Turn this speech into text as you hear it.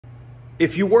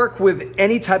If you work with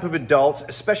any type of adults,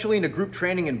 especially in a group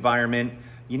training environment,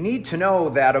 you need to know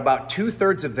that about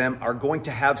 2/3 of them are going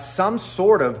to have some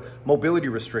sort of mobility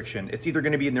restriction. It's either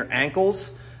going to be in their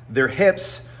ankles, their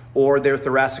hips, or their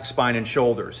thoracic spine and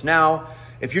shoulders. Now,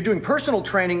 if you're doing personal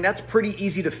training, that's pretty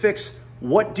easy to fix.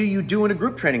 What do you do in a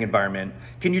group training environment?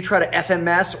 Can you try to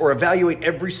FMS or evaluate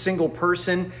every single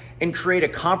person and create a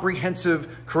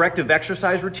comprehensive corrective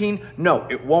exercise routine? No,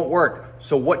 it won't work.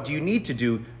 So what do you need to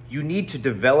do? You need to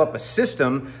develop a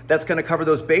system that's going to cover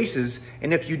those bases.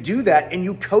 And if you do that and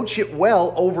you coach it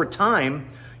well over time,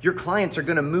 your clients are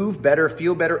going to move better,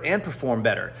 feel better, and perform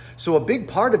better. So a big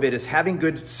part of it is having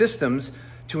good systems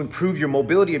to improve your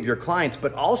mobility of your clients,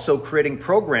 but also creating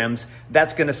programs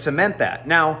that's going to cement that.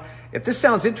 Now, if this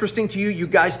sounds interesting to you, you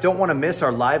guys don't want to miss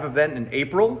our live event in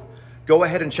April. Go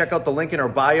ahead and check out the link in our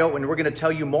bio, and we're going to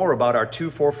tell you more about our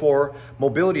 244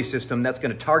 mobility system that's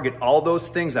going to target all those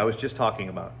things I was just talking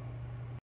about.